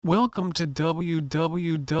Welcome to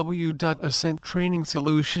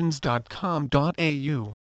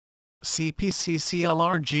www.ascenttrainingsolutions.com.au.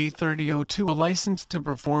 CPCCLRG 3002, a license to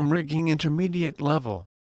perform rigging intermediate level.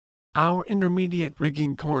 Our intermediate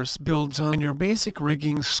rigging course builds on your basic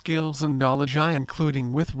rigging skills and knowledge,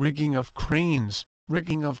 including with rigging of cranes,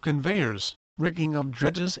 rigging of conveyors, rigging of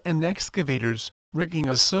dredges and excavators, rigging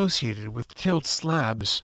associated with tilt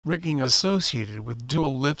slabs, rigging associated with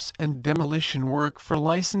dual lifts and demolition work for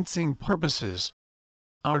licensing purposes.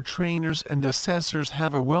 Our trainers and assessors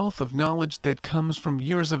have a wealth of knowledge that comes from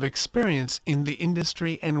years of experience in the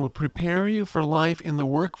industry and will prepare you for life in the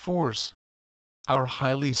workforce. Our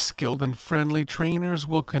highly skilled and friendly trainers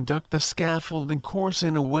will conduct the scaffolding course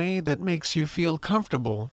in a way that makes you feel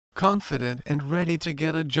comfortable, confident and ready to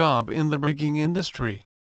get a job in the rigging industry.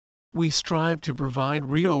 We strive to provide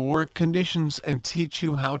real work conditions and teach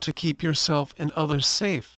you how to keep yourself and others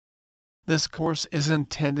safe. This course is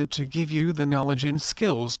intended to give you the knowledge and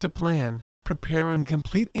skills to plan, prepare and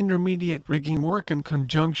complete intermediate rigging work in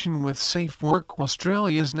conjunction with Safe Work,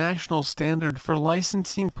 Australia's national standard for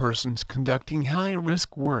licensing persons conducting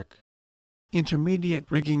high-risk work. Intermediate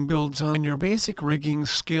rigging builds on your basic rigging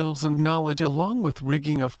skills and knowledge along with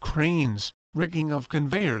rigging of cranes, rigging of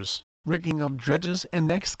conveyors, rigging of dredges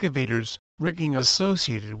and excavators, rigging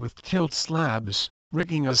associated with tilt slabs,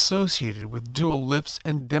 rigging associated with dual lifts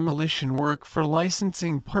and demolition work for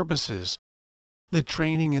licensing purposes. The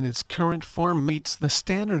training in its current form meets the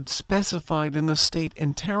standards specified in the state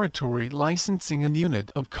and territory licensing and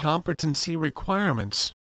unit of competency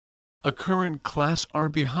requirements. A current Class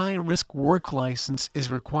RB high-risk work license is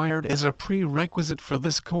required as a prerequisite for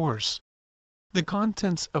this course. The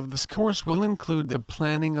contents of this course will include the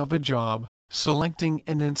planning of a job, selecting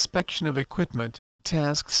and inspection of equipment,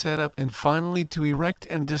 task setup and finally to erect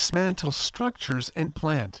and dismantle structures and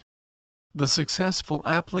plant. The successful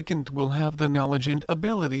applicant will have the knowledge and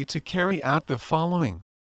ability to carry out the following.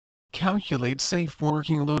 Calculate safe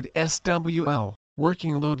working load SWL,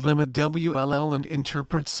 working load limit WLL and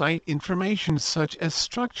interpret site information such as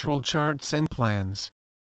structural charts and plans.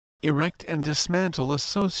 Erect and dismantle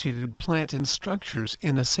associated plant and structures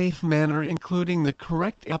in a safe manner, including the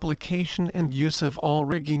correct application and use of all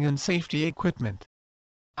rigging and safety equipment.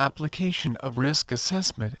 Application of risk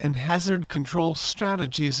assessment and hazard control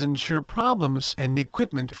strategies ensure problems and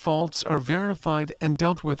equipment faults are verified and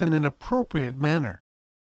dealt with in an appropriate manner.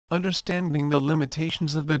 Understanding the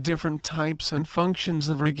limitations of the different types and functions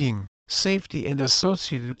of rigging, safety and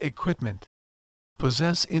associated equipment.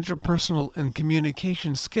 Possess interpersonal and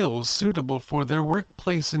communication skills suitable for their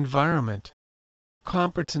workplace environment.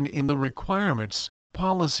 Competent in the requirements,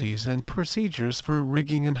 policies and procedures for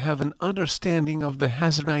rigging and have an understanding of the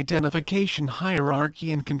hazard identification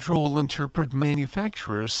hierarchy and control. Interpret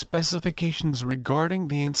manufacturer's specifications regarding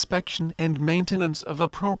the inspection and maintenance of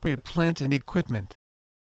appropriate plant and equipment.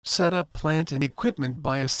 Set up plant and equipment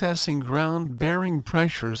by assessing ground-bearing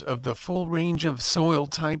pressures of the full range of soil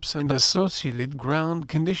types and associated ground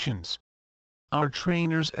conditions. Our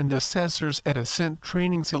trainers and assessors at Ascent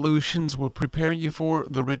Training Solutions will prepare you for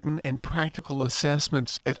the written and practical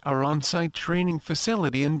assessments at our on-site training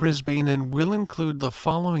facility in Brisbane and will include the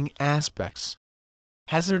following aspects.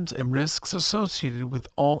 Hazards and risks associated with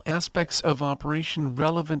all aspects of operation,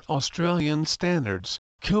 relevant Australian standards,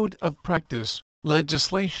 code of practice,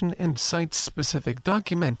 legislation and site-specific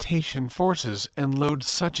documentation, forces and loads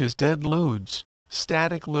such as dead loads,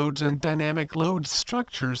 static loads and dynamic loads,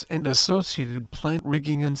 structures and associated plant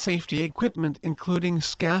rigging and safety equipment including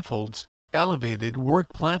scaffolds, elevated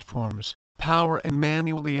work platforms, power and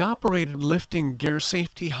manually operated lifting gear,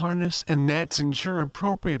 safety harness and nets. Ensure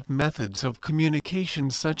appropriate methods of communication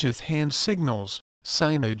such as hand signals,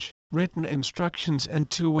 signage, written instructions and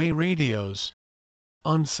two-way radios.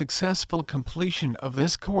 On successful completion of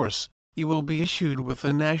this course, you will be issued with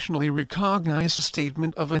a nationally recognized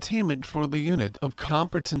Statement of Attainment for the Unit of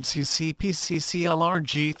Competency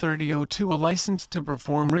CPCCLRG 3002, a license to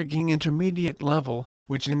perform rigging intermediate level,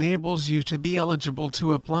 which enables you to be eligible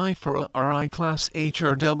to apply for a RI Class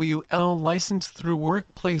HRWL license through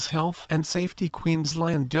Workplace Health and Safety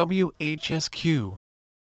Queensland WHSQ.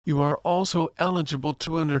 You are also eligible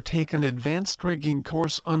to undertake an advanced rigging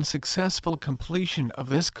course on successful completion of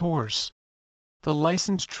this course. The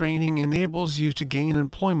license training enables you to gain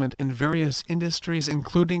employment in various industries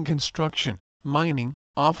including construction, mining,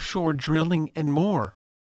 offshore drilling and more.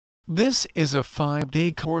 This is a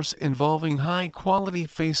 5-day course involving high-quality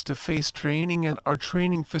face-to-face training at our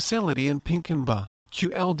training facility in Pinkenba,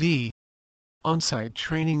 QLD. On-site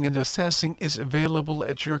training and assessing is available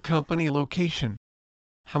at your company location.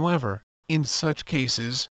 However, in such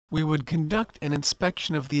cases, We would conduct an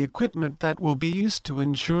inspection of the equipment that will be used to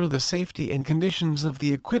ensure the safety and conditions of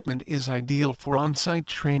the equipment is ideal for on-site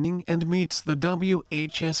training and meets the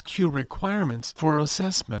WHSQ requirements for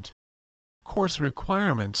assessment. Course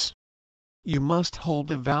requirements. You must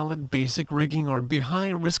hold a valid basic rigging or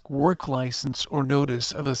high-risk work license or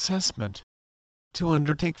notice of assessment. To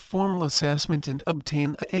undertake formal assessment and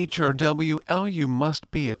obtain a HRWL, you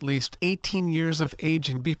must be at least 18 years of age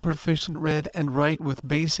and be proficient read and write with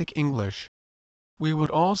basic English. We would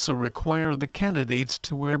also require the candidates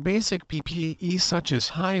to wear basic PPE such as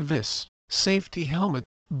high-vis, safety helmet,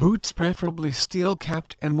 boots preferably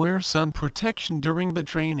steel-capped, and wear sun protection during the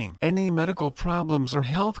training. Any medical problems or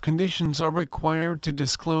health conditions are required to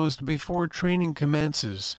disclose before training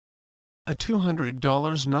commences. A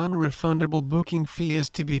 $200 non-refundable booking fee is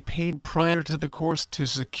to be paid prior to the course to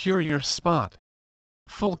secure your spot.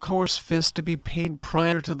 Full course fees to be paid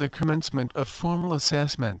prior to the commencement of formal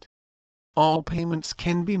assessment. All payments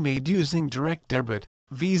can be made using direct debit,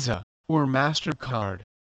 Visa, or MasterCard.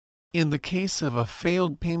 In the case of a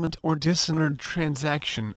failed payment or dishonored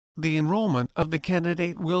transaction, the enrollment of the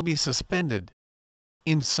candidate will be suspended.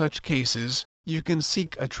 In such cases, you can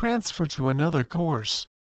seek a transfer to another course.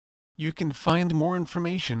 You can find more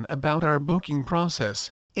information about our booking process,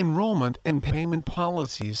 enrollment and payment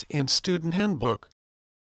policies in Student Handbook.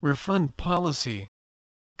 Refund policy.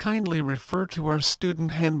 Kindly refer to our Student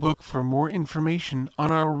Handbook for more information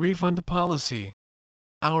on our refund policy.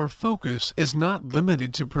 Our focus is not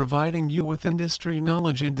limited to providing you with industry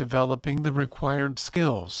knowledge and developing the required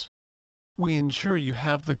skills. We ensure you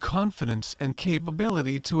have the confidence and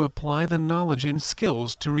capability to apply the knowledge and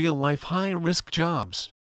skills to real-life high-risk jobs.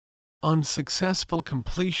 On successful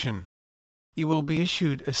completion, you will be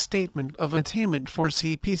issued a Statement of Attainment for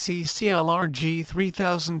CPC CLRG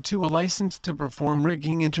 3002, a license to perform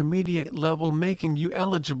rigging intermediate level, making you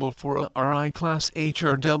eligible for a RI Class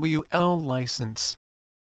HRWL license.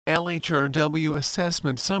 LHRW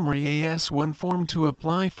Assessment Summary AS1 Form to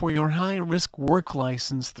apply for your high-risk work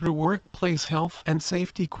license through Workplace Health and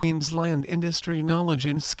Safety. Queensland Industry Knowledge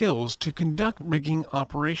and Skills to conduct rigging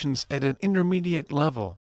operations at an intermediate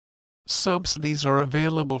level. Subsidies are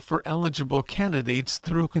available for eligible candidates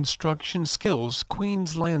through Construction Skills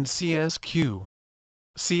Queensland CSQ.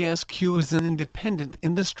 CSQ is an independent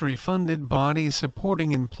industry-funded body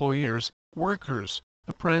supporting employers, workers,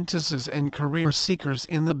 apprentices and career seekers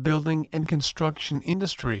in the building and construction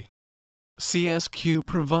industry. CSQ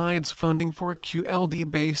provides funding for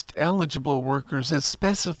QLD-based eligible workers as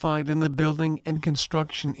specified in the Building and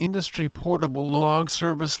Construction Industry Portable Log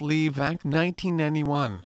Service Leave Act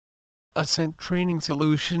 1991. Ascent Training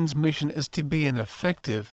Solutions' mission is to be an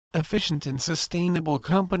effective, efficient and sustainable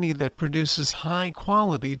company that produces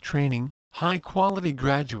high-quality training, high-quality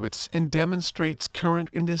graduates and demonstrates current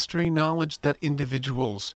industry knowledge that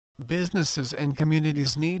individuals, businesses and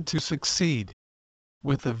communities need to succeed.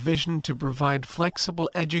 With a vision to provide flexible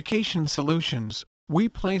education solutions, we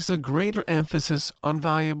place a greater emphasis on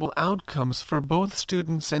valuable outcomes for both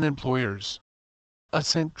students and employers.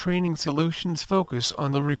 Ascent Training Solutions focus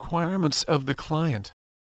on the requirements of the client.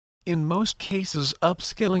 In most cases,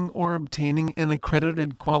 upskilling or obtaining an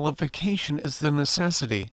accredited qualification is the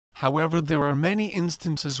necessity, however there are many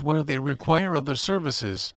instances where they require other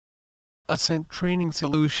services. Ascent Training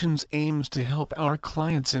Solutions aims to help our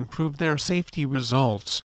clients improve their safety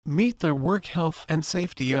results, meet their work health and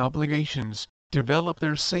safety obligations, develop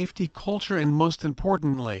their safety culture and most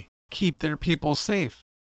importantly, keep their people safe.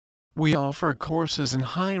 We offer courses in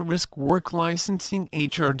high-risk work licensing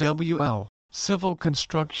HRWL, civil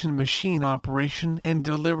construction machine operation and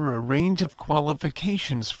deliver a range of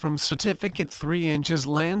qualifications from Certificate 3 inches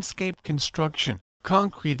landscape construction,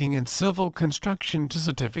 concreting and civil construction to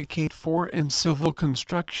Certificate 4 in civil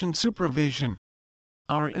construction supervision.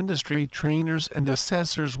 Our industry trainers and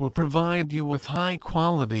assessors will provide you with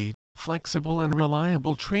high-quality, flexible and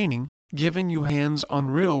reliable training, giving you hands-on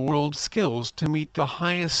real-world skills to meet the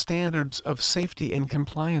highest standards of safety and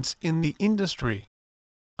compliance in the industry.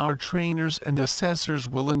 Our trainers and assessors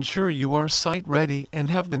will ensure you are site-ready and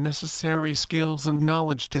have the necessary skills and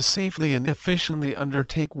knowledge to safely and efficiently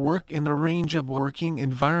undertake work in a range of working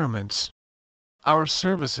environments. Our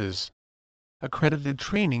services: accredited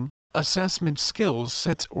training, assessment skills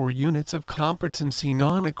sets or units of competency,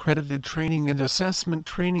 non-accredited training and assessment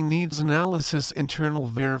training needs analysis, internal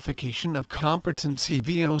verification of competency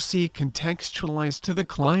VOC contextualized to the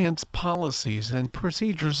client's policies and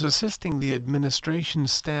procedures, assisting the administration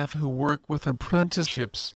staff who work with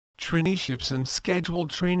apprenticeships, traineeships and scheduled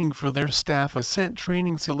training for their staff. Ascent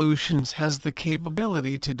Training Solutions has the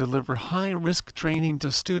capability to deliver high-risk training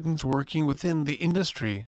to students working within the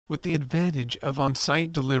industry, with the advantage of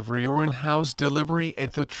on-site delivery or in-house delivery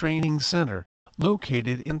at the training center,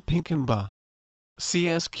 located in Pinkenba.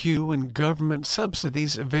 CSQ and government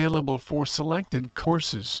subsidies available for selected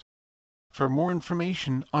courses. For more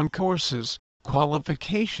information on courses,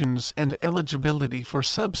 qualifications and eligibility for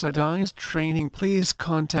subsidized training, please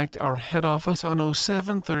contact our head office on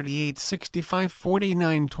 0738 65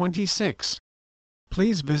 49 26.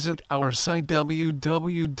 Please visit our site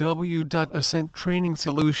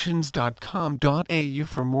www.ascenttrainingsolutions.com.au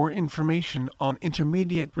for more information on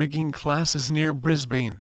intermediate rigging classes near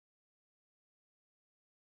Brisbane.